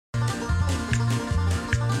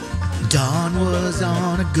Don was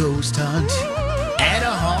on a ghost hunt at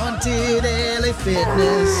a haunted LA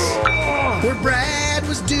Fitness where Brad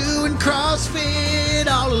was doing CrossFit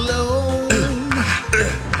all alone.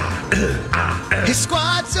 His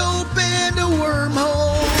squats opened a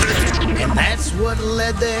wormhole, and that's what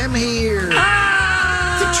led them here. To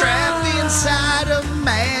trap inside a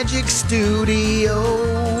magic studio.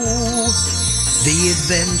 The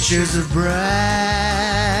Adventures of Bradley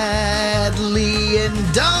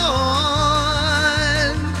and Dawn.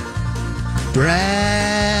 Bradley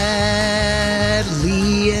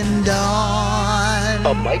and Dawn.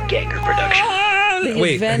 A Mike Ganger production.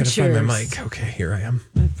 Wait, I gotta find my mic. Okay, here I am.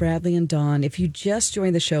 Bradley and Dawn. If you just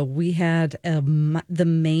joined the show, we had the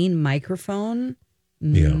main microphone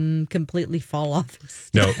completely fall off.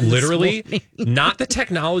 No, literally, not the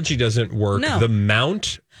technology doesn't work. No. The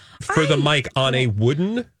mount for the mic on a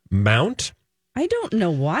wooden mount. I don't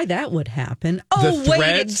know why that would happen.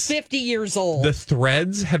 It's 50 years old. The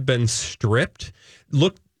threads have been stripped.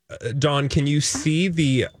 Look, Dawn, can you see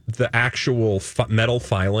the actual metal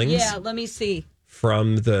filings? Yeah, let me see.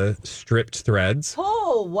 From the stripped threads.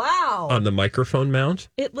 Oh, wow. On the microphone mount.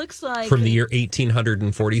 It looks like... From the year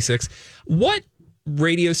 1846. What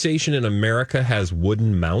radio station in America has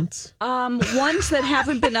wooden mounts? Ones that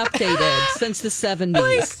haven't been updated since the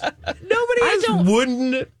 70s. Nobody has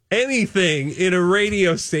wooden anything in a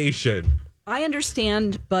radio station. I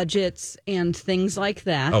understand budgets and things like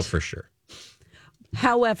that. Oh, for sure.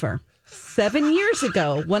 However, 7 years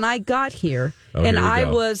ago when I got here, and I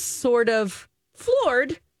was sort of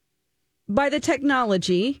floored by the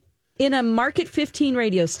technology in a Market 15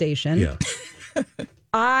 radio station. Yeah.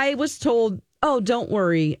 I was told, don't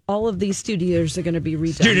worry, all of these studios are going to be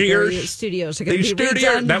redone. Studios are going to be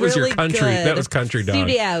redone. That was really your country. Good. That was country, Dawn.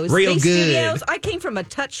 Studios. Real These good. Studios. I came from a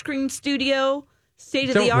touchscreen studio, state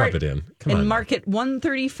of the art. Don't rub it in. Come on. Market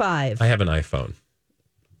 135. I have an iPhone.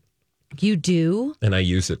 You do? And I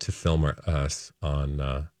use it to film us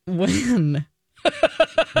on... when?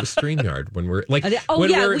 The StreamYard. When we're like,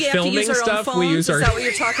 when we're filming stuff, we use our... Is that what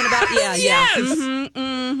you're talking about? Yeah, yes! yeah.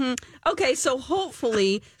 Mm-hmm. Okay, so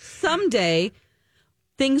hopefully someday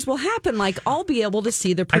things will happen. Like I'll be able to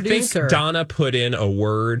see the producer. I think Donna put in a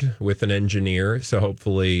word with an engineer, so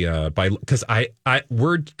hopefully because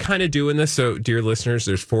we're kind of doing this. So, dear listeners,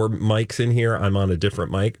 there's 4 mics in here. I'm on a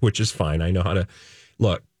different mic, which is fine. I know how to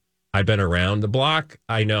look. I've been around the block.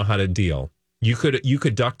 I know how to deal. You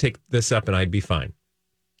could duct tape this up and I'd be fine.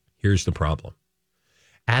 Here's the problem.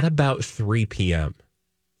 At about 3 p.m.,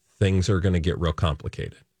 things are going to get real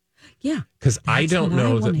complicated. Yeah. Because I don't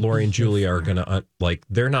know that Lori and Julia are going to,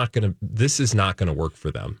 they're not going to, this is not going to work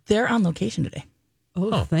for them. They're on location today.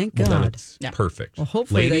 Oh, thank God. Perfect. Well,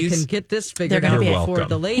 hopefully ladies, they can get this figured out before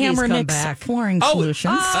the ladies Hammer come Nick's back. Flooring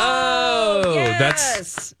Solutions.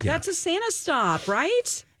 Yes. That's a Santa stop,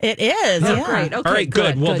 right? It is. Oh, yeah. great. Okay, all right,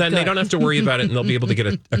 good. Well, then good. they don't have to worry about it, and they'll be able to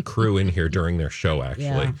get a crew in here during their show, actually.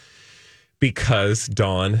 Yeah. Because,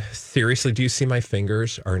 Dawn, seriously, do you see my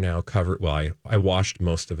fingers are now covered? Well, I washed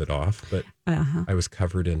most of it off, but I was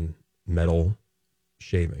covered in metal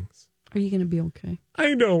shavings. Are you going to be okay?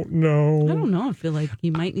 I don't know. I don't know. I feel like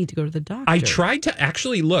you might need to go to the doctor. I tried to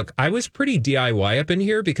actually look. I was pretty DIY up in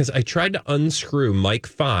here because I tried to unscrew mic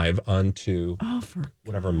 5 onto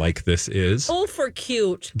whatever mic this is. Oh, for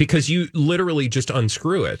cute. Because you literally just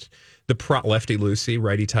unscrew it. The lefty loosey,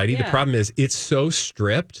 righty tighty. Yeah. The problem is it's so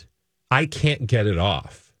stripped, I can't get it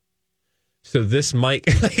off. So this mic,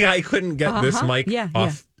 I couldn't get this mic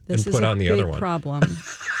off and put on the other one. Problem.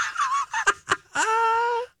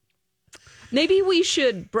 Maybe we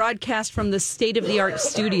should broadcast from the state-of-the-art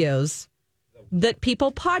studios that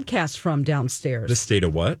people podcast from downstairs. The state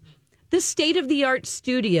of what? The state-of-the-art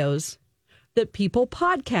studios that people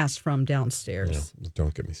podcast from downstairs. Yeah,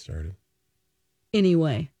 don't get me started.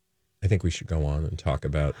 Anyway. I think we should go on and talk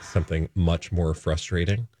about something much more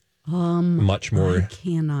frustrating. Much more I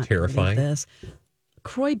cannot terrifying. This.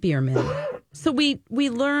 Kroy Biermann. So we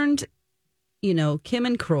learned... Kim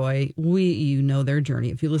and Kroy, you know their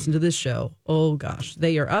journey. If you listen to this show, oh gosh,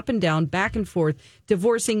 they are up and down, back and forth,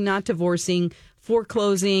 divorcing, not divorcing,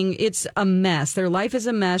 foreclosing. It's a mess. Their life is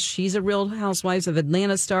a mess. She's a Real Housewives of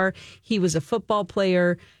Atlanta star. He was a football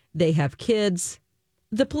player. They have kids.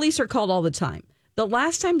 The police are called all the time. The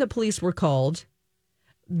last time the police were called,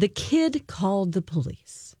 the kid called the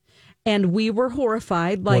police. And we were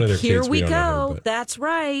horrified. Like, here we go. That's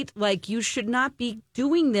right. Like, you should not be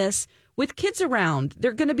doing this with kids around.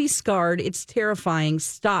 They're going to be scarred. It's terrifying.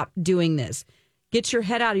 Stop doing this. Get your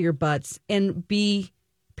head out of your butts and be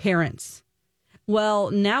parents.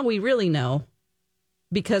 Well, now we really know,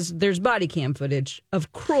 because there's body cam footage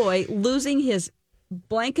of Kroy losing his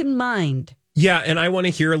blank in mind. Yeah, and I want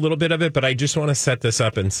to hear a little bit of it, but I just want to set this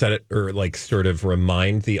up and set it, or like sort of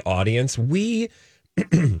remind the audience.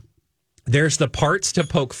 There's the parts to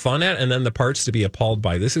poke fun at and then the parts to be appalled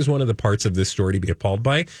by. This is one of the parts of this story to be appalled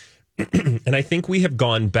by. And I think we have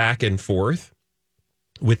gone back and forth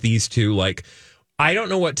with these two. Like, I don't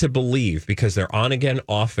know what to believe because they're on again,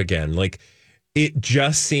 off again. Like, it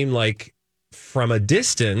just seemed like from a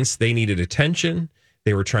distance, they needed attention.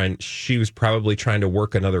 She was probably trying to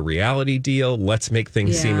work another reality deal. Let's make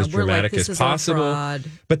things seem as dramatic as possible.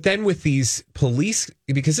 But then with these police,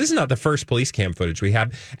 because this is not the first police cam footage we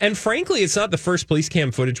have. And frankly, it's not the first police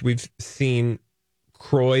cam footage we've seen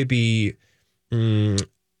Kroy be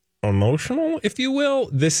emotional, if you will.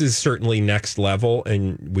 This is certainly next level,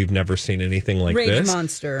 and we've never seen anything like Rage this.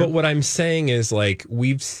 monster. But what I'm saying is, like,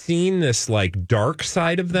 we've seen this like dark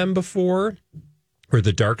side of them before, or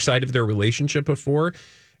the dark side of their relationship before,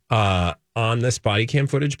 on this body cam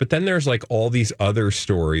footage. But then there's like all these other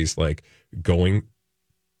stories, like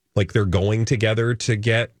they're going together to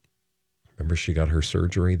get, remember she got her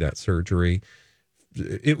surgery, that surgery.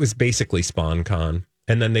 It was basically SpawnCon.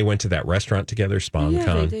 And then they went to that restaurant together,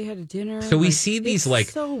 SpawnCon. Yeah, they had a dinner. So we see these like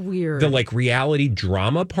so weird. the like reality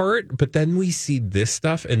drama part, but then we see this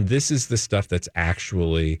stuff, and this is the stuff that's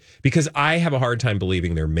actually, because I have a hard time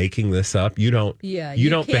believing they're making this up. You don't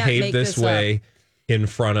can't behave make this this way in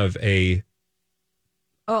front of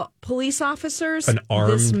police officers, an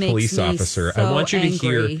armed this makes police me officer. So I want you to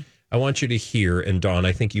angry. hear. I want you to hear, and Dawn,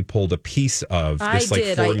 I think you pulled a piece of this. I like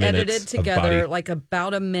did. 4 I minutes edited together of body. like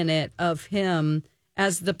about a minute of him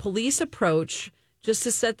as the police approach, just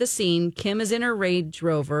to set the scene. Kim is in her Range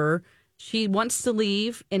Rover. She wants to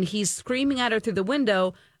leave, and he's screaming at her through the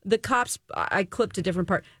window. The cops, I clipped a different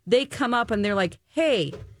part. They come up and they're like,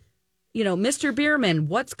 "Hey, Mr. Biermann,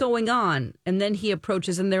 what's going on?" And then he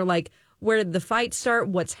approaches and they're like, "Where did the fight start?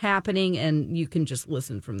 What's happening?" And you can just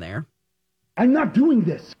listen from there. I'm not doing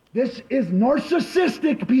this. This is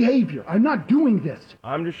narcissistic behavior. I'm not doing this.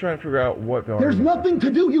 I'm just trying to figure out what the There's nothing to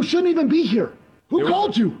do. You shouldn't even be here. Who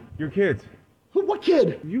called you? Your kids. Who? What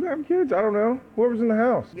kid? You have kids? I don't know. Whoever's in the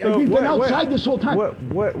house. Yeah, we've been outside this whole time.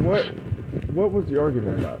 What was the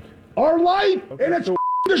argument about? Our life, Okay, and it's so-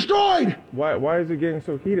 destroyed. Why is it getting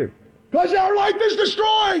so heated? Because our life is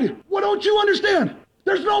destroyed. What don't you understand?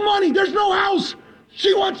 There's no money. There's no house.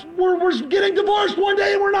 We're getting divorced one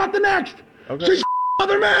day and we're not the next. Okay. She's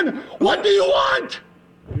other men. What do you want?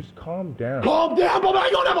 Just calm down. Calm down, but I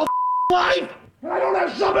don't have a life. And I don't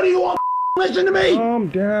have somebody who won't listen to me. Calm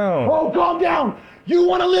down. Oh, calm down. You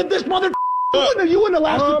want to live this mother... You wouldn't have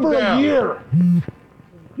lasted Calm for down. a year.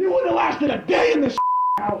 You wouldn't have lasted a day in this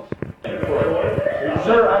house.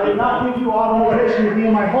 Sir, I did not give you authorization to be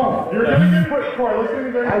in my home. You're gonna get put for it. Listen to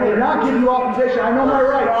me very I did not give you authorization. I know my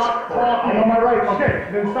rights. Stop talking. I know my rights.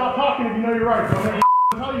 Okay, then stop talking if you know your rights. I'm gonna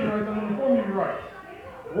tell you your rights. I'm gonna inform you of your rights.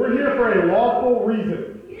 We're here for a lawful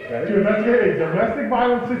reason. To investigate a domestic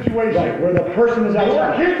violence situation. Right, where the person is Your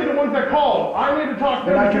outside. kids are the ones that called. I need to talk to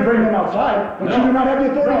Then them. I can bring them outside, but you do not have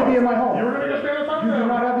the authority to be in my home. You're gonna go stand outside? You do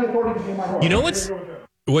not have the authority to be in my home. You know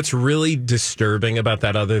what's really disturbing about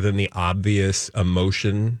that, other than the obvious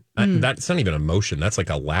emotion? That's not even emotion. That's like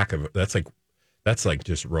a lack of. That's like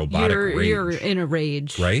just robotic rage. You're in a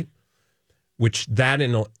rage, right? Which that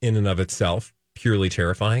in and of itself purely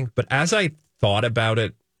terrifying. But as I thought about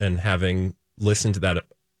it, and having listened to that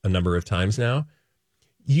a number of times now,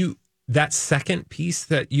 that second piece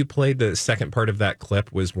that you played, the second part of that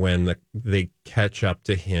clip, was when they catch up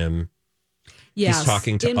to him. Yes. He's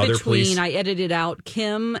talking to in other between, police. I edited out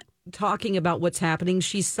Kim talking about what's happening.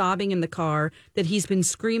 She's sobbing in the car that he's been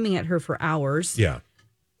screaming at her for hours. Yeah.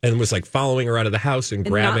 And was like following her out of the house and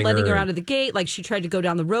grabbing not letting her and- out of the gate. Like she tried to go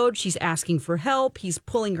down the road. She's asking for help. He's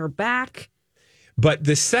pulling her back. But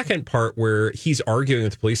the second part where he's arguing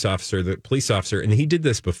with the police officer, and he did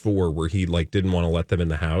this before where he like didn't want to let them in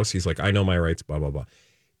the house. He's like, I know my rights, blah, blah, blah.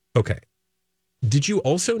 Okay. Did you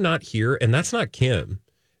also not hear, and that's not Kim,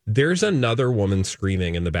 there's another woman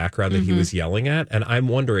screaming in the background that he was yelling at. And I'm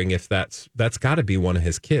wondering if that's got to be one of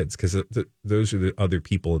his kids, because those are the other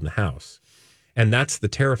people in the house. And that's the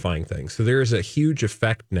terrifying thing. So there's a huge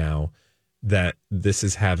effect now that this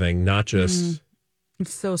is having, not just...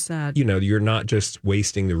 It's so sad. You're not just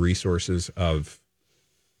wasting the resources of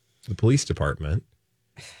the police department.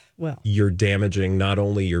 Well, You're damaging not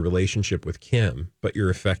only your relationship with Kim, but you're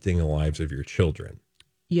affecting the lives of your children.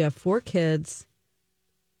 you have 4 kids,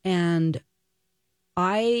 and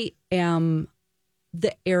I am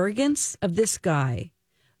the arrogance of this guy.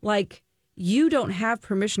 Like, you don't have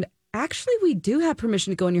permission. Actually, we do have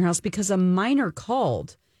permission to go in your house because a minor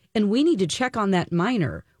called, and we need to check on that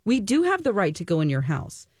minor. We do have the right to go in your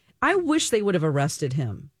house. I wish they would have arrested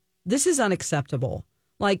him. This is unacceptable.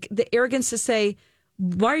 Like the arrogance to say,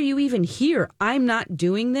 why are you even here? I'm not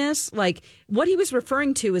doing this. Like what he was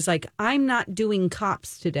referring to is like, I'm not doing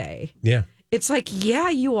cops today. Yeah. It's like, yeah,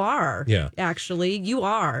 you are. Yeah. Actually, you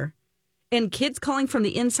are. And kids calling from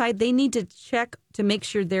the inside, they need to check to make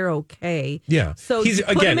sure they're okay. Yeah. So he's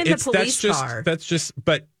put again, him in it's the police car.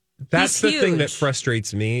 but that's He's the thing that huge.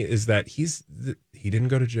 frustrates me is that he didn't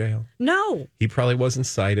go to jail. No. He probably wasn't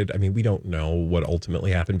cited. I mean, we don't know what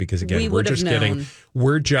ultimately happened because again, We would have known.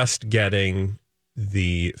 we're just getting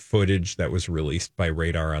the footage that was released by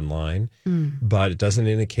Radar Online, but it doesn't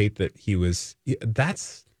indicate that he was.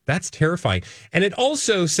 That's terrifying, and it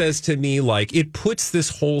also says to me like it puts this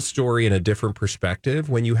whole story in a different perspective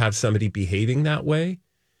when you have somebody behaving that way.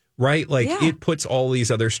 Right? Like it puts all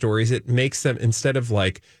these other stories. It makes them instead of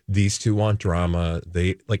like these two want drama.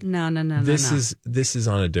 They like No. This is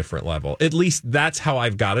on a different level. At least that's how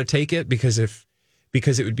I've got to take it because it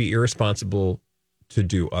would be irresponsible to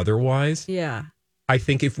do otherwise. Yeah. I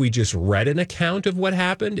think if we just read an account of what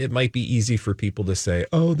happened, it might be easy for people to say,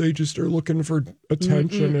 "Oh, they just are looking for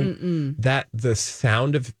attention," and that the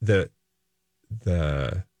sound of the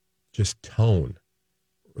just tone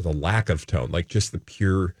or the lack of tone, like just the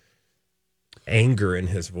pure anger in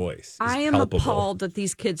his voice. I am palpable. appalled that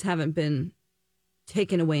these kids haven't been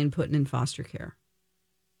taken away and put in foster care.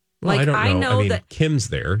 Well, Like, I don't know. I know mean, that Kim's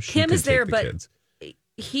there. She Kim could is there, take the but kids.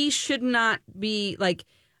 he should not be like.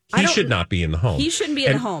 He should not be in the home. He shouldn't be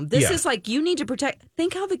in the home. This is like you need to protect.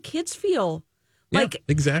 Think how the kids feel. Like yeah,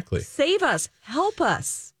 exactly. Save us, help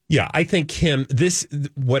us. Yeah, I think Kim.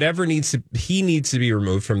 Whatever he needs to be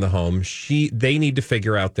removed from the home. They need to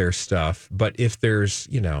figure out their stuff. But if there's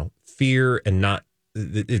fear and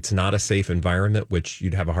it's not a safe environment, which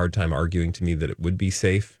you'd have a hard time arguing to me that it would be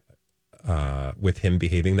safe with him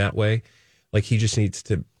behaving that way. Like he just needs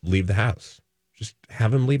to leave the house. Just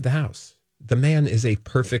have him leave the house. The man is a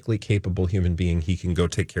perfectly capable human being. He can go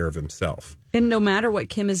take care of himself. And no matter what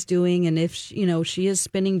Kim is doing, and if she is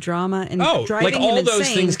spinning drama and driving like all him those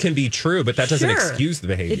insane, things can be true, but that doesn't Sure. excuse the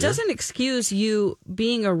behavior. It doesn't excuse you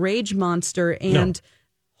being a rage monster and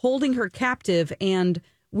holding her captive. And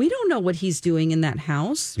we don't know what he's doing in that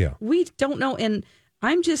house. Yeah. We don't know. And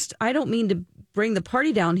I don't mean to bring the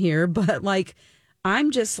party down here, but like, I'm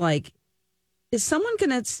just like, is someone going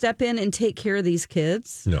to step in and take care of these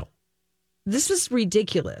kids? No. This was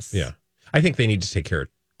ridiculous. Yeah. I think they need to take care of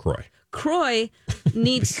Kroy. Kroy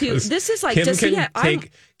needs to. This is like, Kim does he can take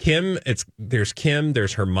Kim? There's Kim.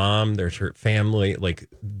 There's her mom. There's her family. Like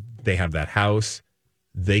they have that house.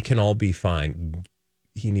 They can all be fine.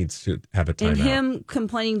 He needs to have a timeout. And him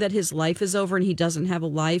complaining that his life is over and he doesn't have a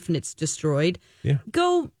life and it's destroyed. Yeah.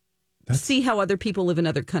 Go see how other people live in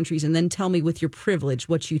other countries and then tell me with your privilege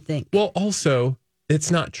what you think. Well, also, it's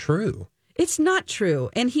not true. It's not true.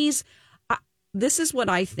 And this is what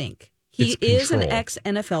I think. He is an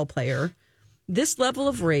ex-NFL player. This level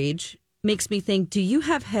of rage makes me think, do you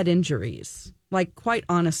have head injuries? Like, quite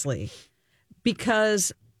honestly,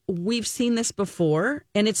 because we've seen this before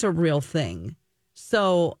and it's a real thing.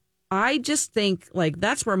 So I just think like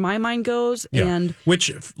that's where my mind goes. Yeah. And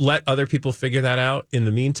let other people figure that out. In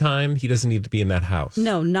the meantime, he doesn't need to be in that house.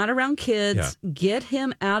 no, not around kids. Yeah. Get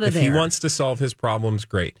him out of If there. he wants to solve his problems,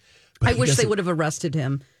 great. But I he wish they doesn't- would have arrested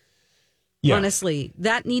him. Yeah. Honestly,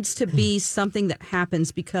 that needs to be something that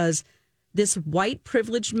happens because this white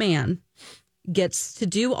privileged man gets to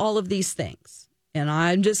do all of these things. And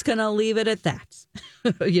I'm just going to leave it at that.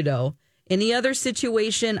 Any other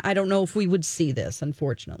situation, I don't know if we would see this,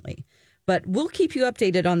 unfortunately. But we'll keep you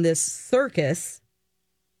updated on this circus.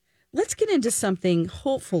 Let's get into something,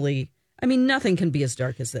 hopefully. I mean, nothing can be as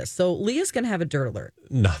dark as this. So Leah's going to have a dirt alert.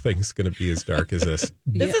 Nothing's going to be as dark as this.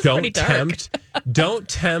 This is Don't pretty dark. don't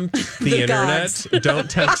tempt the internet. gods. Don't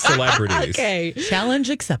tempt celebrities. Okay. Challenge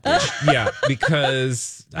accepted. Yeah,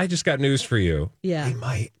 because I just got news for you. Yeah. They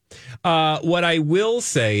might. What I will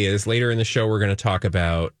say is later in the show, we're going to talk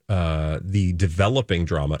about the developing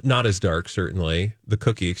drama. Not as dark, certainly. The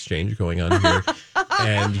cookie exchange going on here.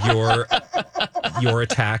 And your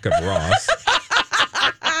attack of Ross.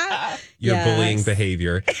 Your Yes. bullying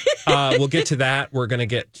behavior. We'll get to that. We're going to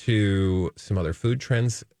get to some other food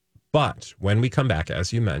trends. But when we come back,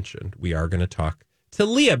 as you mentioned, we are going to talk to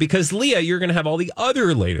Leah because Leah, you're going to have all the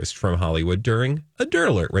other latest from Hollywood during a Dirt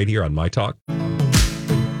Alert right here on My Talk.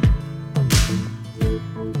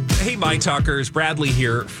 Hey, My Talkers, Bradley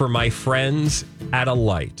here for my friends at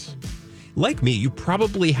Alight. Like me, you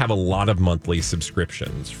probably have a lot of monthly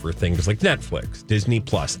subscriptions for things like Netflix, Disney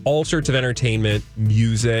Plus, all sorts of entertainment,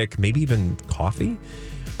 music, maybe even coffee.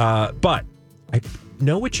 But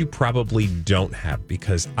know what you probably don't have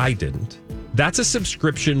because I didn't. That's a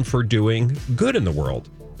subscription for doing good in the world.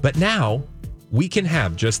 But now we can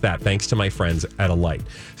have just that thanks to my friends at Alight.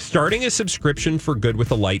 Starting a subscription for good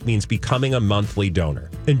with Alight means becoming a monthly donor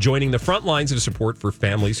and joining the front lines of support for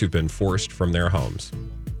families who've been forced from their homes.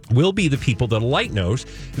 We'll be the people that Alight knows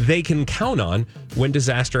they can count on when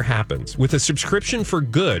disaster happens. With a subscription for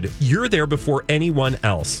good, you're there before anyone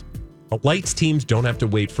else. Alight's teams don't have to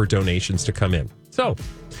wait for donations to come in. So,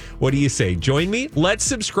 what do you say? Join me? Let's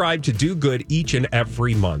subscribe to do good each and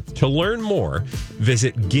every month. To learn more,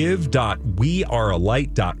 visit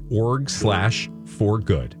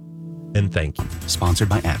give.wearealight.org/forgood. And thank you. Sponsored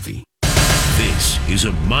by AbbVie. This is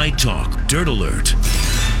a My Talk Dirt Alert.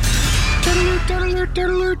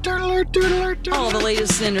 All the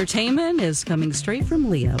latest entertainment is coming straight from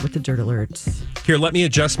Leah with the Dirt Alerts. Here, let me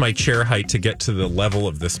adjust my chair height to get to the level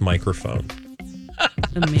of this microphone.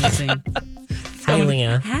 Amazing. Hi,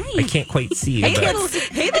 Leah. Hi. I can't quite see you. Hey, but-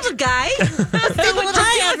 little guy.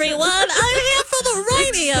 Hi, everyone. I'm here for the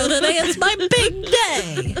radio today. It's my big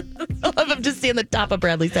day. I love him just seeing the top of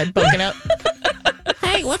Bradley's head poking out.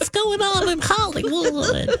 Hey, what's going on in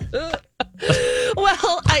Hollywood?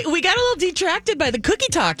 Well, we got a little detracted by the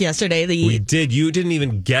cookie talk yesterday. We did. You didn't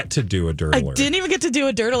even get to do a dirt alert. I didn't even get to do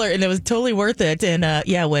a dirt alert, and it was totally worth it. And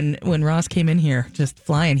when Ross came in here just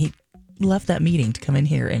flying, he left that meeting to come in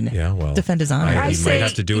here and defend his honor. I might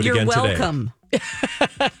have to do it you're again today. welcome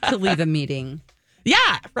to leave a meeting.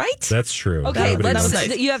 Yeah, right? That's true. Okay, Nobody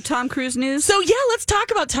knows. you have Tom Cruise news? So, let's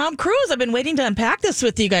talk about Tom Cruise. I've been waiting to unpack this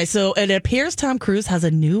with you guys. So, it appears Tom Cruise has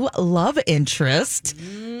a new love interest.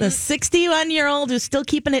 The 61-year-old who's still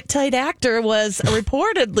keeping it tight actor was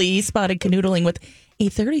reportedly spotted canoodling with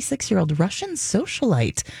a 36-year-old Russian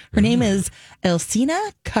socialite. Her name is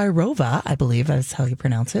Elsina Kairova, I believe that's how you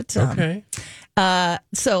pronounce it. Okay.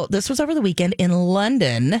 So, this was over the weekend in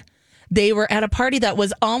London. They were at a party that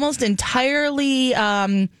was almost entirely,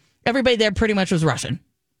 everybody there pretty much was Russian.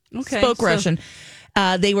 Okay. Spoke Russian.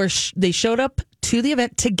 They showed up to the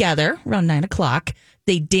event together around 9:00.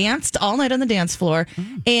 They danced all night on the dance floor.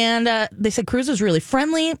 And they said Cruise was really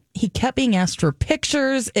friendly. He kept being asked for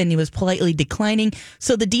pictures and he was politely declining.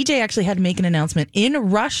 So the DJ actually had to make an announcement in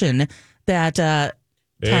Russian that Tom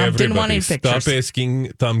didn't want any pictures. Stop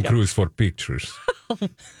asking Tom Cruise for pictures.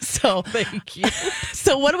 So thank you.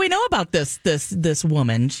 So what do we know about this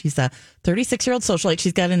woman? She's a 36-year-old socialite.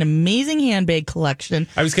 She's got an amazing handbag collection.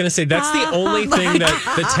 I was going to say that's the only thing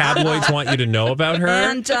that the tabloids want you to know about her.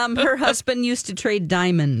 And her husband used to trade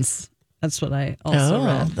diamonds. That's what I also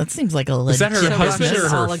read. That seems like a legit. Is that her husband or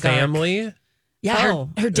her oligarch. family? Yeah,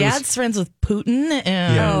 her dad's friends with Putin.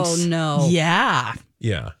 And Oh, no. Yeah.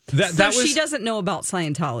 Yeah. She doesn't know about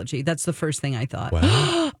Scientology. That's the first thing I thought.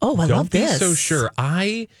 Wow. Oh, I love this. Don't be so sure.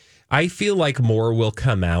 I feel like more will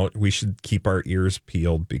come out. We should keep our ears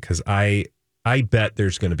peeled because I bet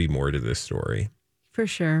there's going to be more to this story. For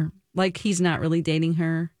sure. Like he's not really dating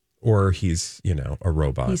her. Or he's, a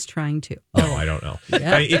robot. He's trying to. Oh, I don't know.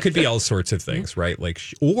 Yeah. It could be all sorts of things, right? Like,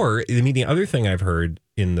 the other thing I've heard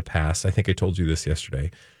in the past, I think I told you this yesterday.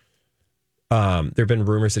 There have been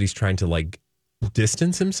rumors that he's trying to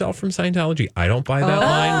distance himself from Scientology. I don't buy that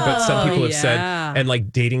line, but some people have said,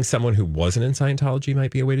 and dating someone who wasn't in Scientology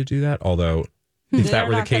might be a way to do that. Although, if that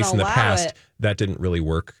were the case in the past, that didn't really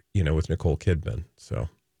work, with Nicole Kidman. So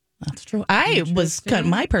that's true.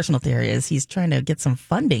 My personal theory is he's trying to get some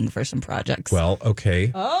funding for some projects. Well,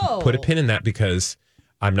 okay. Put a pin in that because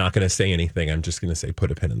I'm not going to say anything. I'm just going to say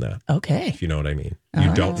put a pin in that. Okay. If you know what I mean.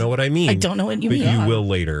 You don't know what I mean. I don't know what you mean. But you will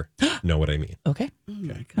later know what I mean. Okay.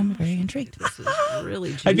 I'm very intrigued. This is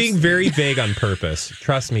really juicy. I'm being very vague on purpose.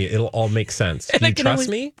 Trust me, it'll all make sense. Do you trust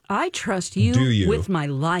me? I trust you, Do you? with my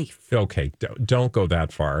life. Okay, don't go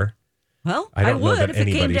that far. Well, I I don't know would that if it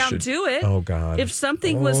came anybody down should- to it. Oh, God. If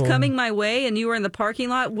something was coming my way and you were in the parking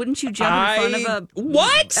lot, wouldn't you jump in front of a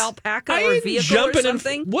What? alpaca I or am vehicle jumping or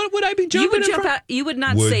something? What would I be You jumping would in jump front? out. You would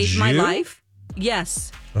not Would save my you? life.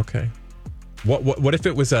 Yes. Okay. What if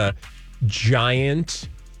it was a giant,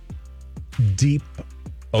 deep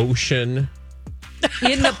ocean?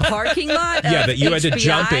 In the parking lot? Yeah, that you had to HBI?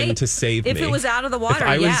 jump in to save If me. it was out of the water, If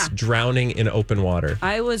I yeah. was drowning in open water.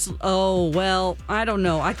 I don't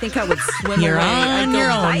know. I think I would swim You're away. I'd on go,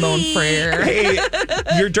 your own, "Bye." Mon Frere. Hey,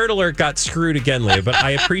 your dirt alert got screwed again, Leah, but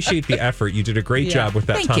I appreciate the effort. You did a great job with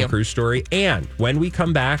that Thank Tom you. Cruise story. And when we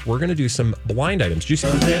come back, we're going to do some blind items. Juicy.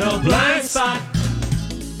 Little blind spot.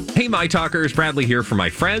 Hey, My Talkers, Bradley here for my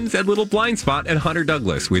friends at Little Blind Spot and Hunter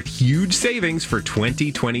Douglas with huge savings for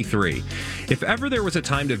 2023. If ever there was a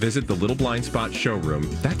time to visit the Little Blind Spot showroom,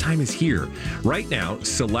 that time is here. Right now,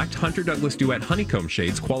 select Hunter Douglas Duet honeycomb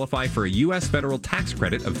shades qualify for a U.S. federal tax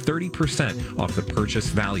credit of 30% off the purchase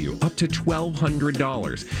value, up to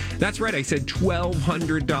 $1,200. That's right, I said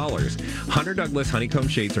 $1,200. Hunter Douglas honeycomb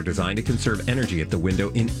shades are designed to conserve energy at the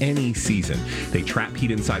window in any season. They trap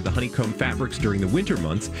heat inside the honeycomb fabrics during the winter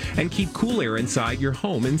months and keep cool air inside your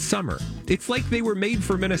home in summer. It's like they were made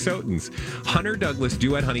for Minnesotans. Hunter Douglas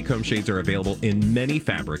Duet honeycomb shades are available in many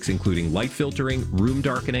fabrics, including light filtering, room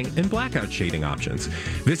darkening, and blackout shading options.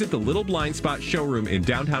 Visit the Little Blind Spot showroom in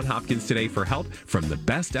downtown Hopkins today for help from the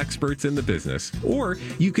best experts in the business. Or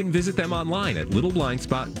you can visit them online at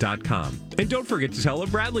littleblindspot.com. And don't forget to tell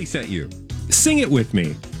them Bradley sent you. Sing it with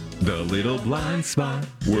me. The Little Blind Spot.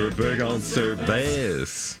 We're big on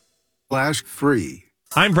service. Flash free.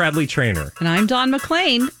 I'm Bradley Trainer. And I'm Dawn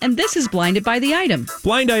McClain, and this is Blinded by the Item.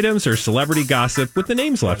 Blind items are celebrity gossip with the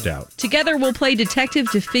names left out. Together, we'll play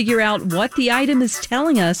detective to figure out what the item is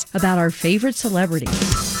telling us about our favorite celebrity.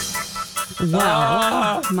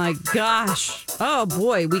 Wow. Oh, my gosh. Oh,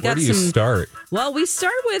 boy. We got Where do you start? Well, we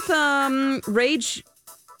start with Rage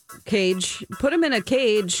Cage. Put him in a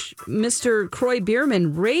cage. Mr. Kroy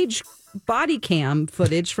Biermann, Rage body cam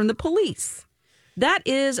footage from the police. That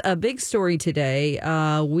is a big story today.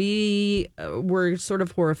 We were sort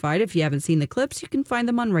of horrified. If you haven't seen the clips, you can find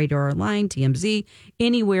them on Radar Online, TMZ,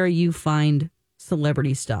 anywhere you find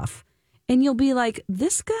celebrity stuff. And you'll be like,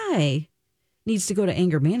 this guy needs to go to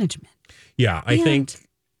anger management. Yeah, I think.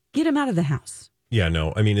 Get him out of the house. Yeah,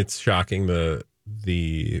 no, I mean, it's shocking. The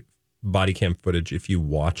body cam footage, if you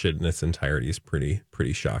watch it in its entirety, is pretty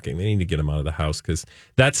shocking. They need to get him out of the house because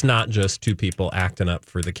that's not just two people acting up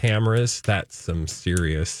for the cameras. That's some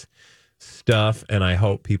serious stuff. And I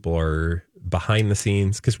hope people are behind the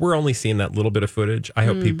scenes because we're only seeing that little bit of footage. I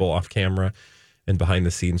hope people off camera and behind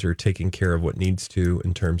the scenes are taking care of what needs to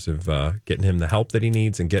in terms of getting him the help that he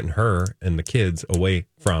needs and getting her and the kids away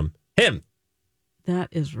from him. That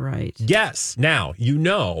is right. Yes. Now,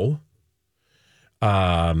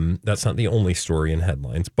 that's not the only story in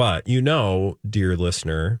headlines, but dear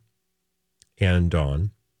listener and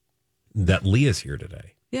Dawn, that Leah's here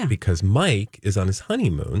today. Yeah. Because Mike is on his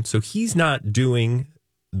honeymoon, so he's not doing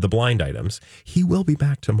the blind items. He will be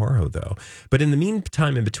back tomorrow, though. But in the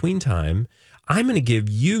meantime, in between time, I'm going to give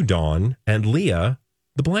you, Dawn, and Leah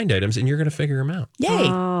the blind items, and you're going to figure them out. Yay.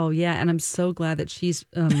 Oh, yeah. And I'm so glad that she's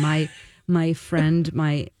my friend,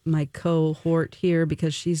 my cohort here,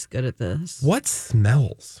 because she's good at this. What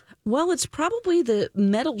smells? Well, it's probably the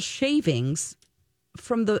metal shavings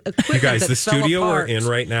from the equipment. You guys, that the fell studio apart. we're in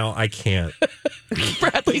right now, I can't.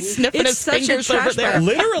 Bradley's sniffing his such a fingers trash over there. bag.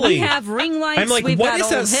 Literally. We have ring lights. I'm like, we've what got is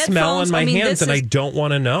that old smell on headphones. my hands? this And I is- don't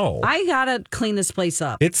want to know. I gotta clean this place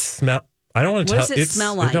up. It smell. I don't want to What tell. does it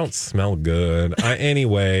smell like? It don't smell good.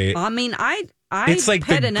 Anyway. I mean, I It's like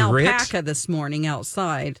pet the an grit. alpaca this morning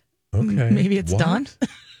outside. Okay. Maybe it's What? Dawn.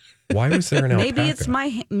 Why was there an alpaca? Maybe it's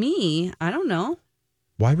me. I don't know.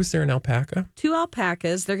 Why was there an alpaca? 2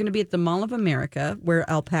 alpacas. They're going to be at the Mall of America, where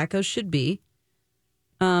alpacas should be.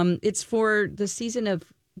 It's for the season of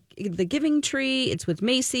the Giving Tree. It's with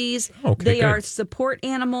Macy's. Okay, they good. are support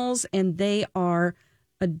animals, and they are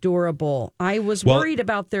adorable. I was worried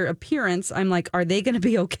about their appearance. I'm like, are they going to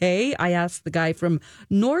be okay? I asked the guy from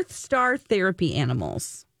North Star Therapy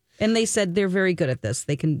Animals, and they said they're very good at this.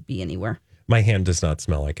 They can be anywhere. My hand does not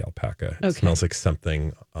smell like alpaca. It Okay. smells like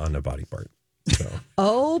something on a body part. So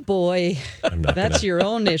Oh, boy. I'm not That's gonna- your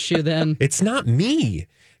own issue then. It's not me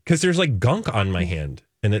because there's like gunk on my hand.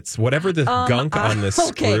 And it's whatever the gunk on the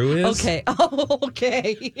screw is. Okay. Oh,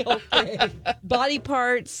 okay. Okay. Body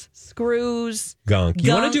parts, screws. Gunk.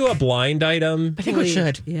 You want Gunk. to do a blind item? I think we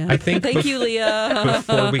should. Yeah. I think Thank you, Leah.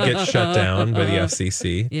 Before we get shut down by the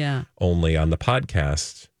FCC. Yeah. Only on the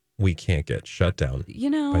podcast, we can't get shut down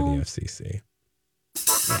You know. by the FCC.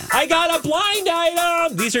 I got a blind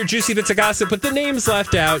item. These are juicy bits of gossip with the names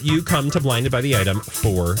left out. You come to Blinded by the Item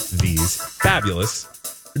for these fabulous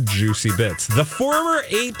juicy bits. The former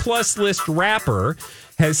A+ list rapper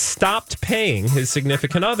has stopped paying his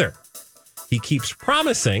significant other. He keeps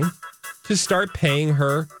promising to start paying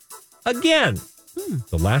her again.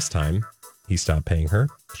 The last time he stopped paying her,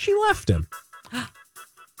 she left him.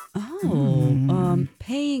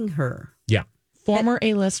 Paying her. Yeah. Former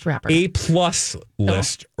A-list rapper. A+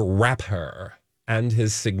 list rapper and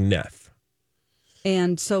his signif.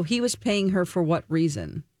 And so he was paying her for what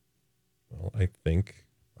reason? Well,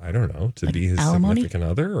 I don't know, to be his alimony? significant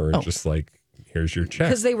other or just like here's your check.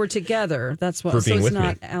 Because they were together. That's what. For So being it's with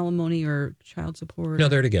not me. alimony or child support. No,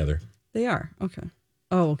 they're together. They are. Okay.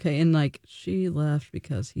 Oh, okay. And like she left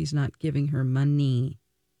because he's not giving her money.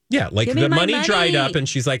 Yeah, like Give me the my money dried money. up and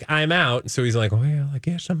she's like, I'm out. So he's like, well, I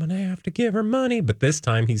guess I'm going to have to give her money. But this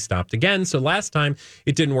time he stopped again. So last time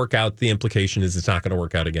it didn't work out. The implication is it's not going to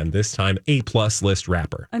work out again. This time, A+ list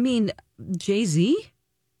rapper. I mean, Jay-Z?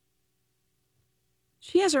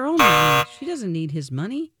 She has her own money. She doesn't need his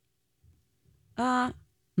money.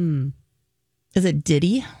 Is it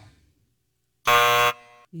Diddy?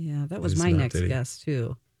 Yeah, that was It's my not next Diddy. guess,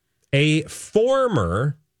 too. A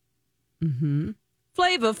former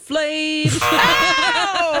Flava Flav.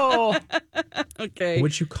 Oh, Okay.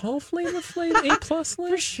 Would you call Flavor Flav A+ list?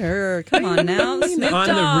 For sure. Come on now. Snoop On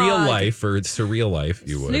Dogg. the real life or surreal life,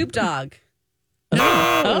 you would. Snoop Dogg.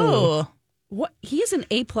 oh. What? He is an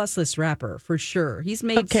A+ list rapper, for sure. He's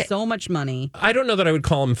made Okay. so much money. I don't know that I would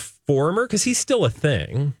call him former because he's still a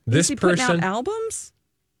thing. This Is he putting person. out albums?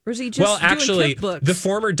 Or is he just Well, actually, doing cookbooks? the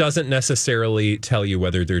former doesn't necessarily tell you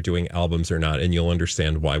whether they're doing albums or not, and you'll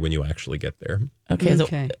understand why when you actually get there. Okay, so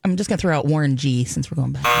Okay. I'm just going to throw out Warren G since we're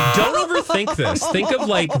going back. Don't overthink this. Think of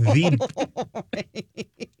like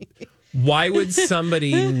why would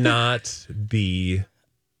somebody not be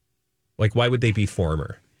like? Why would they be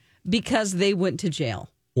former? Because they went to jail.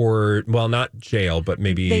 Or well, not jail, but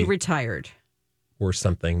maybe They retired. or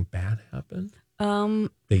something bad happened.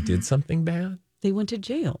 They did something bad. They went to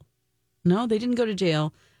jail. No, they didn't go to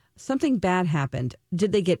jail. Something bad happened.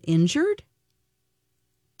 Did they get injured?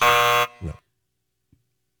 No.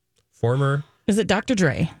 Former. Is it Dr.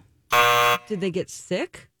 Dre? Did they get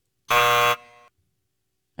sick? Are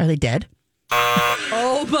they dead?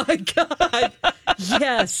 Oh my God.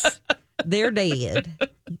 Yes. They're dead.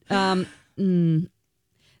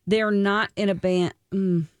 They're not in a band.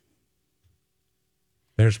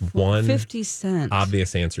 There's one 50 Cent.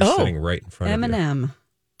 obvious answer Oh. sitting right in front of you.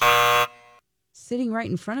 Eminem. Sitting right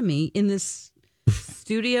in front of me in this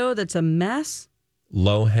studio that's a mess.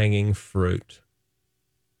 Low hanging fruit.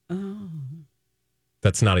 Oh.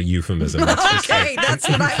 That's not a euphemism. That's just Okay, like that's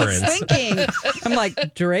an what I was inference. thinking. I'm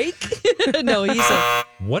like, Drake? No, he's a.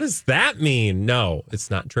 What does that mean? No, it's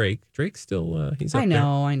not Drake. Drake's still he's up I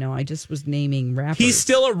know. I just was naming rappers. He's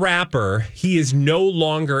still a rapper. He is no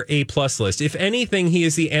longer A+ list. If anything, he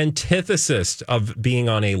is the antithesis of being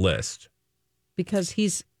on a list. because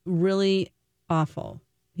he's really awful.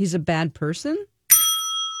 He's a bad person.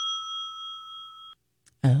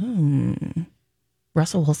 Oh.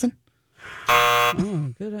 Russell Wilson?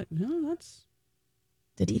 Oh, good. No, that's.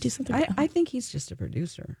 Did he do something? I think he's just a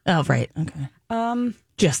producer. Oh, right. Okay.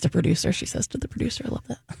 Just a producer, she says to the producer. I love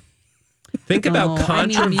that. Think about Oh, I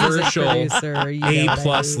mean music controversial producer, you know A+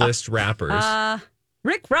 what I mean. list rappers.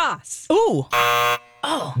 Rick Ross. Ooh.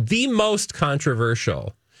 The most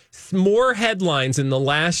controversial. More headlines in the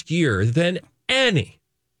last year than any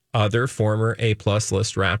other former A+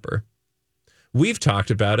 list rapper. We've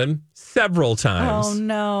talked about him several times. Oh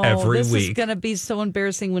no! Every this week. is going to be so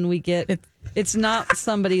embarrassing when we get. It's not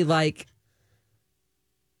somebody like.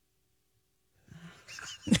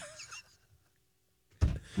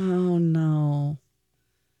 Oh no!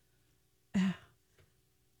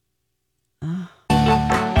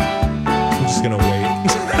 I'm just gonna wait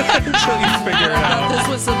until you figure it I thought out. this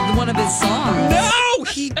was one of his songs. No,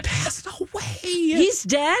 he passed away. He's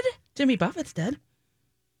dead. Jimmy Buffett's dead.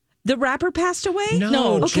 The rapper passed away.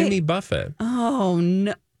 No, Okay. Jimmy Buffett. Oh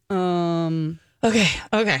no. Okay.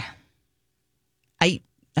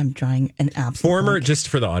 I'm drawing an absolute Former, blank. just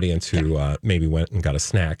for the audience who maybe went and got a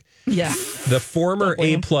snack. Yeah. The former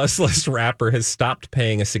A+ list rapper has stopped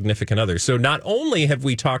paying a significant other. So not only have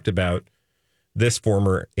we talked about this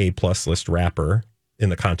former A+ list rapper in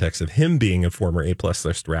the context of him being a former A+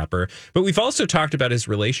 list rapper, but we've also talked about his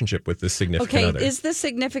relationship with this significant Okay, other. is the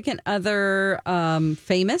significant other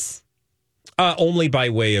famous? Only by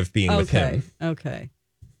way of being with him. Okay.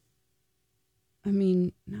 I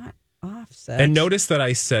mean, not Offset. And notice that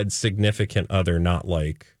I said significant other, not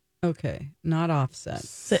like Okay, not Offset.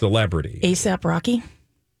 celebrity. ASAP Rocky.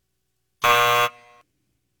 I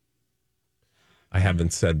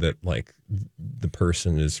haven't said that like the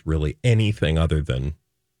person is really anything other than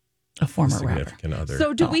A former rapper. significant other.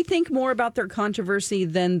 So, do we think more about their controversy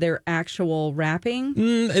than their actual rapping?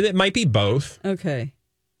 It might be both. Okay.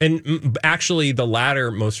 And actually, the latter,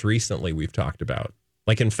 most recently, we've talked about.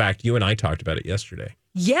 Like, in fact, you and I talked about it yesterday.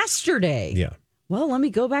 Yesterday. Yeah. Well, let me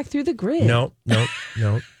go back through the grid. No. Oh,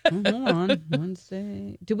 hold on.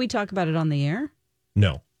 Wednesday. Did we talk about it on the air?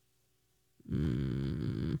 No.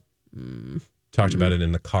 Talked about it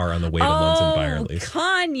in the car on the way to Lunds and Byerly's.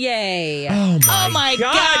 Kanye. Oh my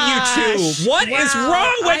God, you two! What is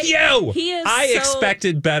wrong with you? He is I so-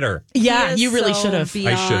 expected better. Yeah, He is you really so should have.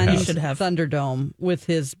 beyond I should have. Thunderdome with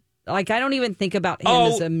his. I don't even think about him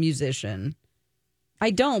as a musician.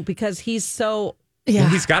 I don't, because he's so. Yeah. Well,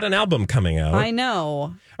 he's got an album coming out. I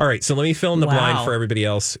know. All right, so let me fill in the Wow. blind for everybody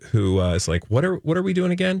else who is like, what are we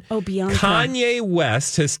doing again? Oh, Bianca. Kanye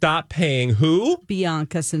West has stopped paying who?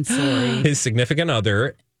 Bianca Sensori. His significant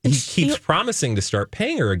other. He keeps promising to start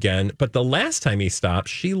paying her again, but the last time he stopped,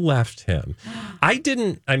 she left him.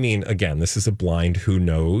 Again, this is a blind who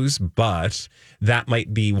knows, but that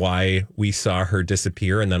might be why we saw her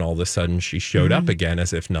disappear and then all of a sudden she showed up again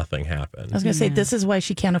as if nothing happened. I was going to say, this is why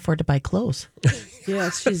she can't afford to buy clothes.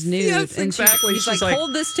 Yes, she's nude. Yes, and exactly. He's She's like, like,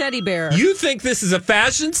 hold this teddy bear. You think this is a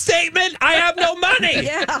fashion statement? I have no money.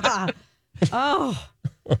 Yeah. Oh.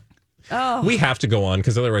 We have to go on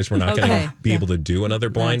because otherwise we're not going Okay. to be able to do another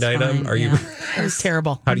blind That's item. fine, Are you? yeah. It was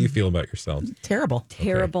terrible. How do you feel about yourself? Terrible.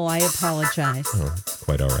 Terrible. I apologize. Oh,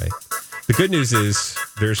 quite all right. The good news is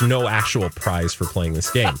there's no actual prize for playing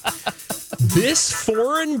this game. This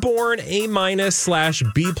foreign-born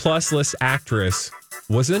A-/B+ list actress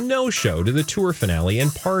was a no-show to the tour finale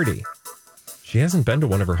and party. She hasn't been to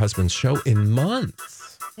one of her husband's show in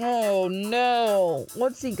months. Oh, no.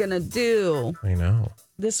 What's he going to do? I know.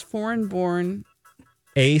 This foreign-born.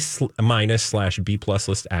 A-/B+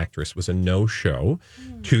 list actress was a no-show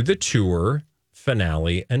to the tour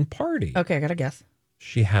finale and party. Okay, I got to guess.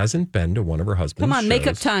 She hasn't been to one of her husband's Come on, shows.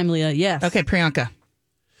 makeup time, Leah. Yes. Okay, Priyanka.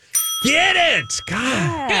 Get it!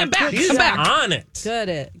 God, Get back. she's Come back. on it.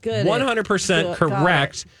 Good. 100%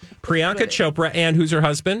 correct. Priyanka Chopra, and who's her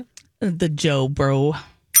husband? The Joe bro.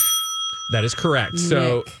 That is correct.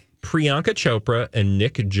 So Priyanka Chopra and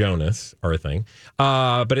Nick Jonas are a thing.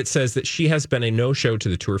 But it says that she has been a no-show to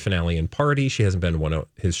the tour finale and party. She hasn't been to one of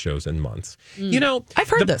his shows in months. You know, I've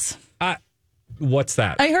heard this. What's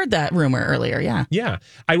that? I heard that rumor earlier, yeah. Yeah.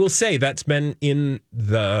 I will say that's been in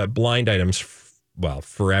the blind items,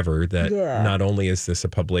 forever, that not only is this a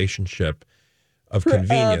publicationship of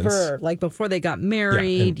convenience. Forever. Like before they got Yeah,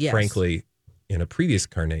 married. and Yes. frankly, in a previous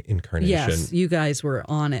incarnation, Yes, you guys were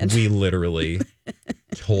on it. we literally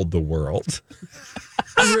told the world.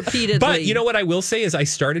 Repeatedly. But you know what I will say is I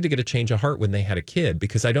started to get a change of heart when they had a kid,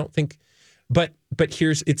 because I don't think, but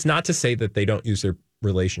it's not to say that they don't use their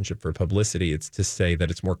relationship for publicity. It's to say that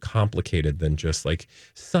it's more complicated than just like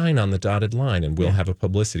sign on the dotted line and we'll have a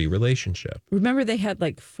publicity relationship. Remember they had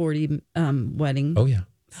like 40 wedding Oh, yeah.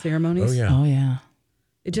 ceremonies? Oh, yeah. Oh, yeah.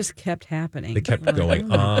 It just kept happening. They kept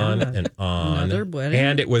going on and on. Another wedding.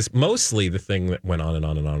 And it was mostly the thing that went on and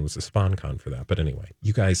on and on was the SpawnCon for that. But anyway,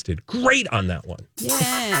 you guys did great on that one.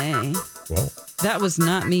 Yay. Well, That was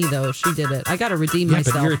not me, though. She did it. I got to redeem yeah,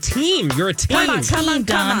 myself. but you're a team. You're a team. Come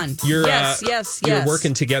on. You're, yes. You're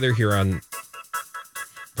working together here on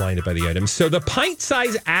Blinded by the Items. So the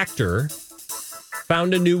pint-sized actor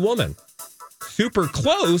found a new woman, super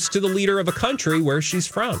close to the leader of a country where she's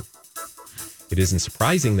from. It isn't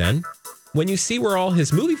surprising, then, when you see where all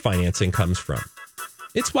his movie financing comes from.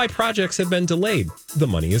 It's why projects have been delayed. The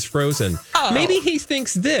money is frozen. Maybe he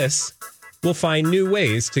thinks this will find new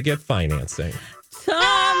ways to get financing.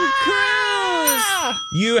 Tom Cruise.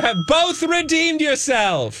 You have both redeemed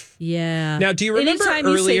yourself. Yeah. Now, do you remember Anytime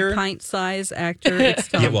earlier? you say pint size actor, it's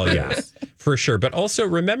Tom Cruise. For sure. But also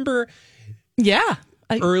remember Yeah.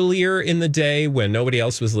 earlier in the day when nobody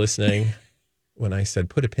else was listening, when I said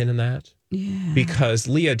put a pin in that? Yeah. Because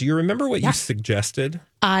Leah, do you remember what you suggested?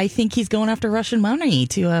 I think he's going after Russian money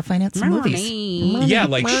to finance some movies. Yeah,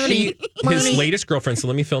 like his latest girlfriend. So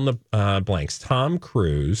let me fill in the blanks. Tom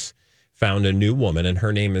Cruise found a new woman, and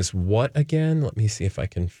her name is what again? Let me see if I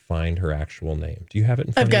can find her actual name. Do you have it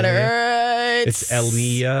in front I've got of you? her. It's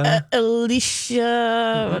Elia.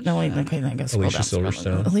 Alicia. No, wait, okay, I gotta scroll Alicia down.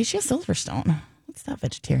 Silverstone. Alicia Silverstone. What's that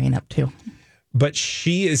vegetarian up to? But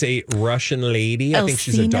she is a Russian lady. I think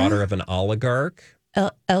she's a Elsina? daughter of an oligarch.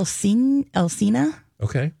 Elsina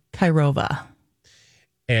Okay. Kairova.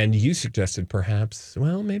 And you suggested perhaps,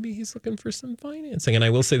 well, maybe he's looking for some financing. And I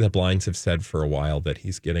will say the blinds have said for a while that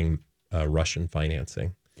he's getting Russian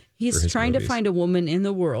financing. for He's his trying movies. to find a woman in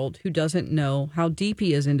the world who doesn't know how deep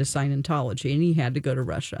he is into Scientology, and he had to go to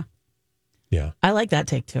Russia. Yeah. I like that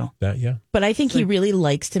take too. Yeah. But I think he really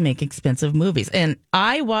likes to make expensive movies. And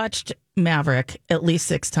I watched Maverick at least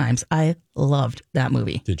 6 times. I loved that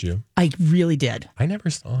movie. Did you? I really did. I never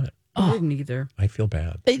saw it. I didn't either. I feel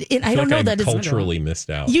bad. I feel don't know like that I it's culturally missed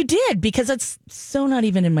out. You did, because it's so not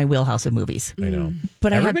even in my wheelhouse of movies. I know.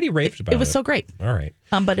 But Everybody raved about it. It was so great. All right.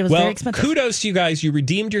 But it was very expensive. Kudos to you guys. You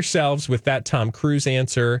redeemed yourselves with that Tom Cruise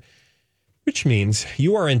answer. Which means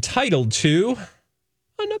you are entitled to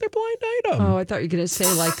another blind item. Oh, I thought you were going to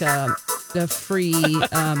say like a free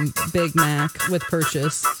Big Mac with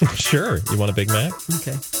purchase. Sure. You want a Big Mac?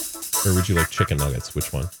 Okay. Or would you like chicken nuggets?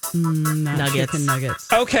 Which one? Not Nuggets. chicken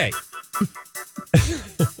nuggets. Okay.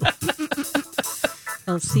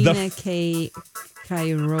 Elsina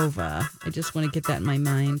Kairova. I just want to get that in my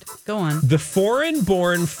mind. Go on. The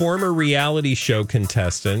foreign-born former reality show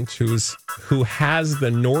contestant who has the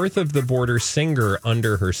North of the Border singer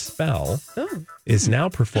under her spell is now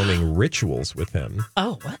performing rituals with him.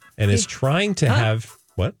 Oh, what? And is trying to have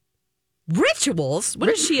what? Rituals? What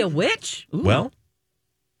is she, a witch? Ooh. Well,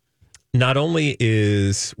 not only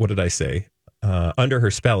is, what did I say? Under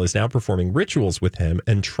her spell is now performing rituals with him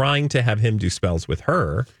and trying to have him do spells with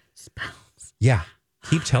her. Spells. Yeah.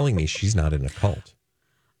 Keep telling me she's not in a cult.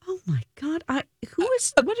 Oh my God. Who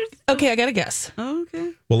is, what are, Okay, I got to guess.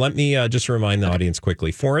 okay. Well, let me just remind the audience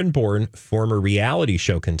quickly. Foreign-born former reality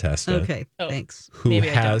show contestant. Okay, thanks. Who Maybe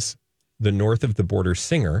I has the North of the Border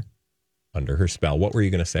singer under her spell. What were you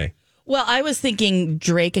going to say? Well, I was thinking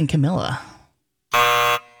Drake and Camilla.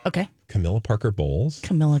 Okay. Camilla Parker Bowles?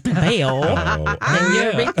 Camilla Cabello. Oh, Na.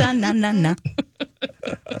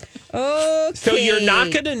 Okay. So you're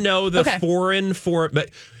not going to know the Okay. but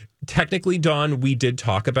technically, Dawn, we did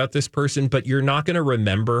talk about this person, but you're not going to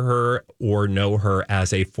remember her or know her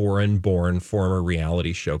as a foreign-born former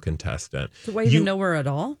reality show contestant. Do I even know her at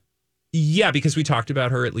all? Yeah, because we talked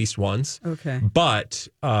about her at least once. Okay. But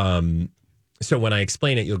so when I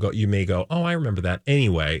explain it, you may go, oh, I remember that.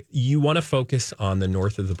 Anyway, you want to focus on the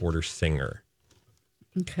North of the Border singer.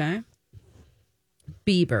 Okay.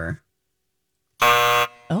 Bieber.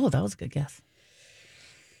 Oh, that was a good guess.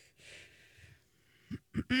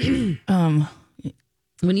 When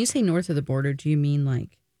you say north of the border, do you mean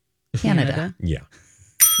like Canada. Yeah.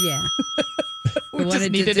 Yeah. We just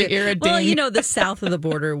needed to hear a Well, ding. you know, the south of the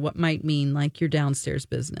border, what might mean like your downstairs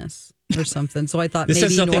business or something. So I thought This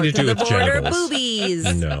maybe has nothing north to do of the with border, genitals.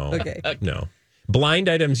 boobies. No. Okay. No. Blind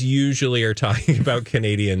items usually are talking about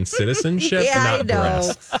Canadian citizenship, Yeah, I not know.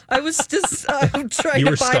 breasts. I was just trying You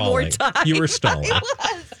to were buy more stalling. time. You were stalling.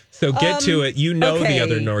 So get to it. You know okay. the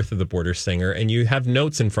other North of the Border singer, and you have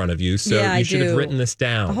notes in front of you, so Yeah, you I should have do. written this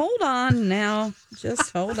down. Hold on now.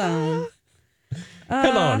 Just hold on.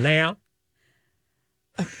 Come on now.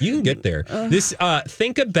 You can get there. This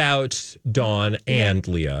think about Dawn and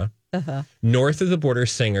Leah, North of the Border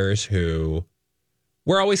singers who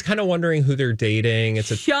we're always kind of wondering who they're dating.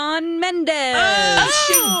 It's a Shawn Mendes.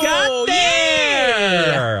 she got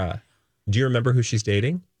there. Do you remember who she's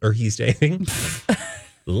dating or he's dating?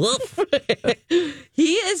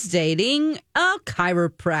 He is dating a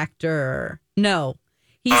chiropractor. No,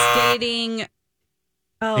 he's dating.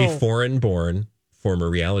 A foreign-born former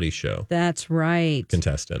reality show That's right.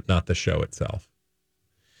 contestant, not the show itself.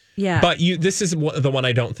 Yeah. But this is the one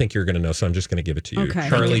I don't think you're going to know, so I'm just going to give it to you. Okay.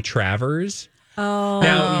 Charlie Travers. Oh,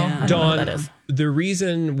 Now, yeah. I don't know Dawn, what that is. the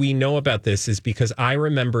reason we know about this is because I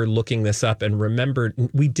remember looking this up and remembered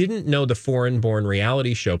we didn't know the foreign-born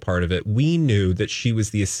reality show part of it. We knew that she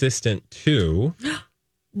was the assistant to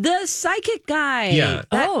The psychic guy. Yeah.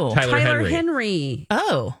 That- Oh. Tyler Henry.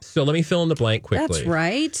 Oh. So let me fill in the blank quickly. That's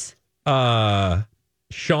right.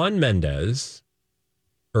 Shawn Mendes,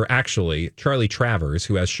 or actually Charlie Travers,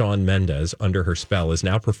 who has Shawn Mendes under her spell, is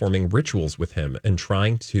now performing rituals with him and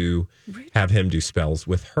trying to have him do spells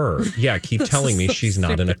with her. Yeah, keep telling me so she's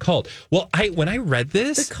not in a cult. Well, when I read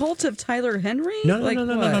this, The cult of Tyler Henry? no.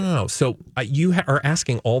 What? So you are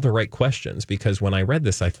asking all the right questions, because when I read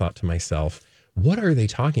this, I thought to myself, what are they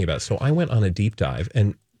talking about? So I went on a deep dive,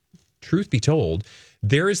 and truth be told,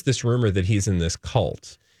 there is this rumor that he's in this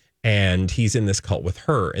cult, and he's in this cult with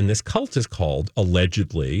her. And this cult is called,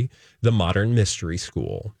 allegedly, the Modern Mystery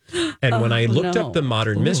School. And when I looked up the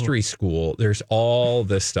Modern Mystery School, there's all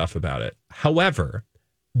this stuff about it. However,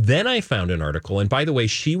 then I found an article, and by the way,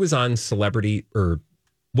 she was on Celebrity, or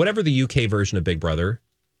whatever the UK version of Big Brother.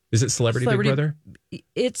 Is it Celebrity Big Brother?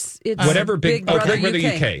 It's Whatever Big Brother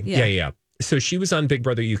UK. Yeah. So she was on Big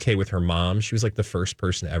Brother UK with her mom. She was like the first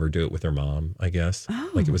person to ever do it with her mom, I guess.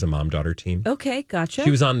 Like it was a mom-daughter team. Okay, gotcha. She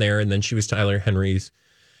was on there, and then she was Tyler Henry's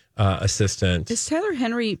assistant. Is Tyler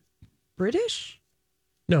Henry British?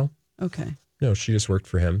 No, Okay. she just worked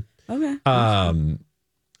for him. Okay.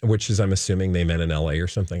 Which is, I'm assuming they met in LA or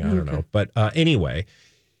something. I don't know. But anyway,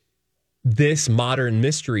 this Modern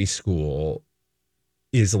Mystery School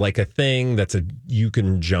is like a thing you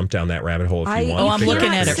can jump down that rabbit hole if you want. I'm to figure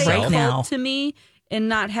looking out at for it right yourself. now. To me, and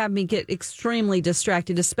not have me get extremely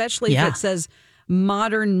distracted, especially Yeah. if it says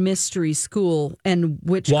Modern Mystery School and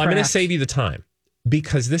witchcraft. Well, I'm going to save you the time,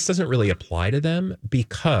 because this doesn't really apply to them,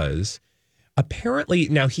 because Apparently,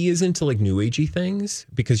 now he is into like new agey things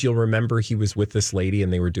because you'll remember he was with this lady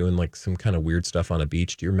and they were doing like some kind of weird stuff on a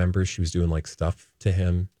beach. Do you remember she was doing like stuff to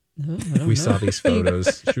him? We saw these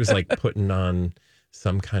photos. She was like putting on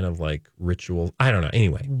some kind of like ritual. I don't know.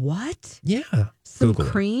 Anyway. What? Yeah. Some Google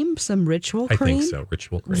cream? Some ritual I cream? think so.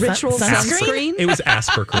 Ritual cream. Ritual Sunscreen? sunscreen? It was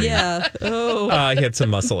Asper cream. Yeah. Oh. He had some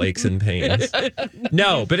muscle aches and pains.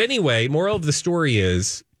 No, but anyway, moral of the story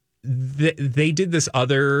is they did this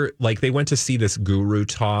other, like they went to see this guru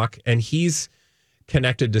talk, and he's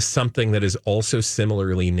connected to something that is also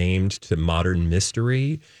similarly named to modern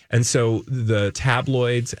mystery. And so the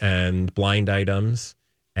tabloids and blind items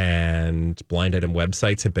and blind item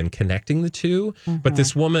websites have been connecting the two. But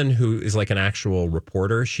this woman who is like an actual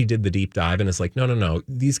reporter, she did the deep dive and is like, no.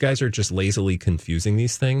 These guys are just lazily confusing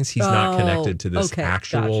these things. He's not connected to this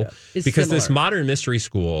actual, gotcha. It's because this similar. modern mystery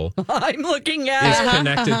school I'm looking is at.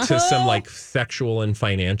 connected to some like sexual and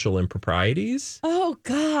financial improprieties. Oh,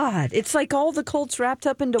 God. It's like all the cults wrapped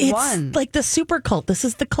up into It's one. like the super cult. This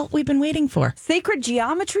is the cult we've been waiting for. Sacred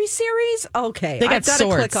Geometry series? Okay. They got I've got to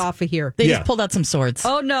swords. click off of here. They Yeah. just pulled out some swords.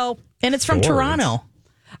 Oh, no. And it's from Swords. Toronto,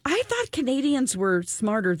 I thought Canadians were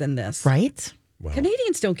smarter than this. right? Wow.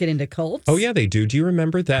 Canadians don't get into cults. Oh yeah, they do. Do you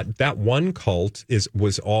remember that one cult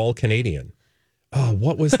was all Canadian? Oh,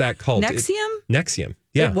 what was that cult? Nexium? Nexium.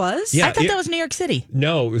 Yeah, It was? Yeah, I thought that was New York City.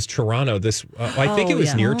 No, it was Toronto. This I think Oh, it was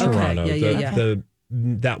yeah. near Okay. Toronto. Yeah.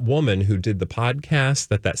 That woman who did the podcast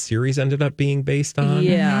that series ended up being based on.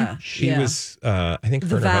 Yeah. She yeah. was. I think her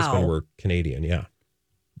The and her husband Vow. were Canadian. Yeah,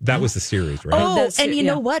 that was the series, right? Oh, that's- and you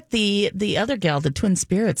yeah. know what? The other gal, the Twin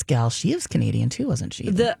Spirits gal, she was Canadian too, wasn't she?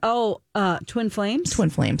 Twin Flames? Twin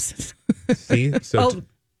Flames. See, so Oh,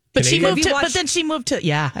 But she Canadian? moved Have you to. watched- But then she moved to.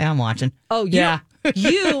 Yeah, I am watching. Oh, Yeah.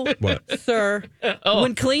 You, What? sir.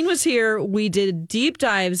 When Colleen was here, we did deep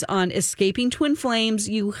dives on Escaping Twin Flames.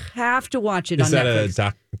 You have to watch it Is on that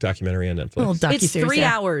Netflix. a documentary on Netflix? Little docuseries. It's 3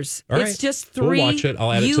 yeah. hours. All It's right. just 3. We'll watch it.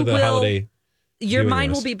 I'll add it You to the will- holiday. Your viewing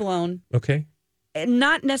mind will list. be blown. Okay.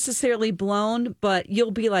 Not necessarily blown, but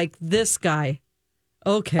you'll be like, this guy.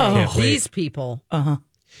 Okay, Can't wait. these people.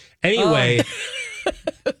 Anyway,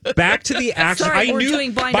 back to the action. Sorry, I we're knew.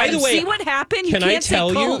 doing blind By the items. way, See what happened? You can I can't say tell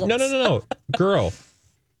you? cults. No, girl.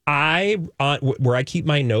 Where I keep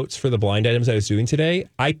my notes for the blind items I was doing today,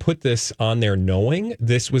 I put this on there knowing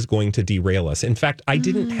this was going to derail us. In fact, I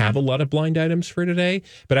didn't have a lot of blind items for today,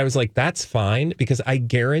 but I was like, that's fine because I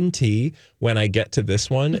guarantee when I get to this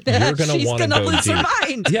one, you're going to She's want to gonna go lose her deep.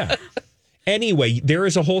 mind. Yeah. Anyway, there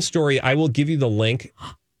is a whole story. I will give you the link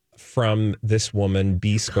from this woman,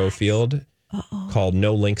 B. Schofield, called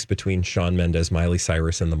No Links Between Shawn Mendes, Miley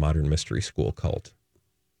Cyrus, and the Modern Mystery School Cult.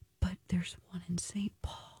 But there's one in St.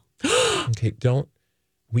 Paul. Okay,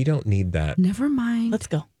 we don't need that Never mind. Let's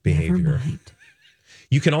go. behavior. Never mind.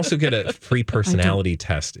 You can also get a free personality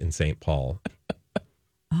test in St. Paul,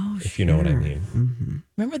 Oh, if you know what I sure. mean.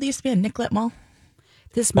 Remember there used to be a Nicolette Mall?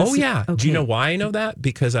 This must Oh, yeah. Okay. Do you know why I know that?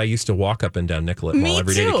 Because I used to walk up and down Nicollet Me Mall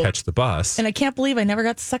every day to too. catch the bus. And I can't believe I never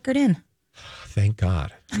got suckered in. Thank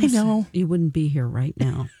God. I know. You wouldn't be here right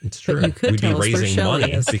now. It's But true. you could We'd be tell us where raising Shelley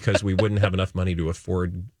money is. because we wouldn't have enough money to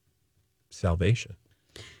afford salvation.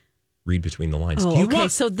 Read between the lines. Oh, Do you okay.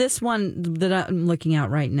 want- So this one that I'm looking at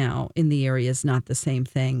right now in the area is not the same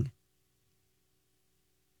thing.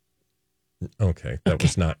 Okay, that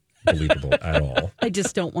was not believable at all. I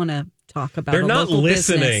just don't want to talk about. They're a not local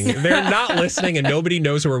listening. business. They're not listening, and nobody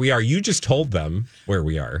knows where we are. You just told them where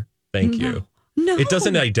we are. Thank you. No, It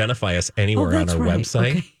doesn't identify us anywhere on that's our right.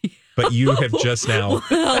 website, Okay. but you have just now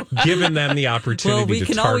given them the opportunity Well, we to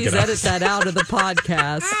can target always us. edit that out of the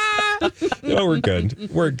podcast. No, we're good.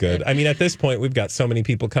 We're good. I mean, at this point, we've got so many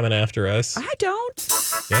people coming after us. I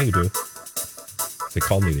don't. Yeah, you do. They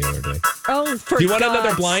called me the other day. Oh, for Do you want another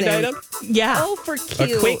God's blind sake. item? Yeah. Oh, for A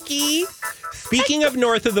cute. quickie. Speaking of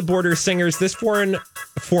north of the border singers, this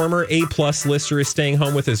former A-plus lister is staying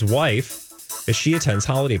home with his wife as she attends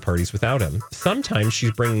holiday parties without him. Sometimes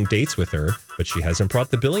she's bringing dates with her, but she hasn't brought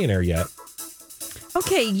the billionaire yet.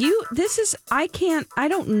 Okay, I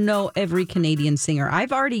don't know every Canadian singer.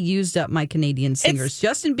 I've already used up my Canadian singers.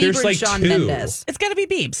 Justin there's Bieber like and Shawn 2. Mendes. It's got to be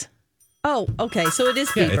Biebs. Oh, okay. So it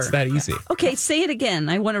is Yeah, Bieber. it's that easy. Okay, say it again.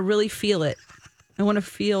 I want to really feel it. I want to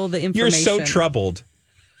feel the You're information. so troubled.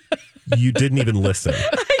 You didn't even listen.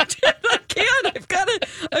 I can't.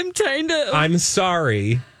 I'm trying to. I'm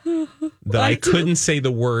sorry that I couldn't say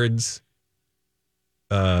the words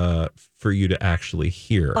for you to actually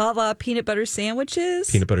hear. A la peanut butter sandwiches.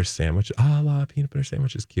 Peanut butter sandwich. A la peanut butter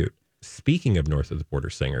sandwich is cute. Speaking of north of the border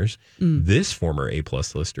singers, this former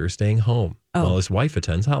A-plus lister is staying home while his wife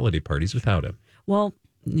attends holiday parties without him. Well,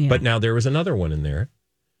 yeah. But now there was another one in there.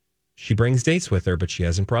 She brings dates with her, but she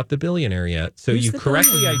hasn't brought the billionaire yet. So Who's you the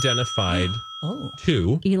correctly billionaire? identified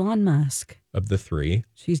two Elon Musk. of the three.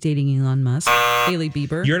 She's dating Elon Musk. Hailey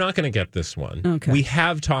Bieber. You're not going to get this one. Okay. We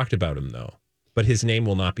have talked about him, though, but his name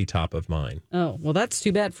will not be top of mind. Oh, well, that's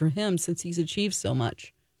too bad for him since he's achieved so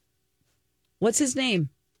much. What's his name?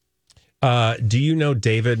 Do you know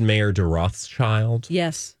David Mayer de Rothschild?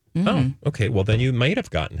 Yes. Oh, okay. Well, then you might have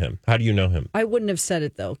gotten him. How do you know him? I wouldn't have said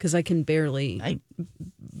it, though, because I can barely... I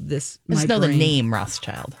this. just my know brain. the name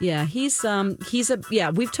Rothschild. Yeah, he's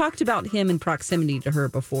we've talked about him in proximity to her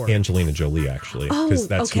before. Angelina Jolie, actually, because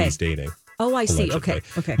that's who he's dating. Oh, I see. Allegedly.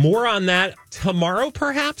 Okay. More on that tomorrow,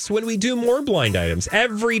 perhaps, when we do more blind items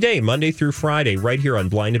every day, Monday through Friday, right here on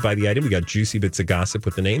Blinded by the Item. We got juicy bits of gossip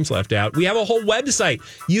with the names left out. We have a whole website.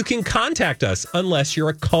 You can contact us unless you're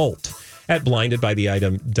a cult at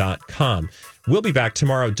blindedbytheitem.com. We'll be back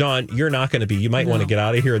tomorrow. Dawn, you're not going to be. You might want to get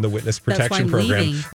out of here in the witness That's why protection I'm program. leaving.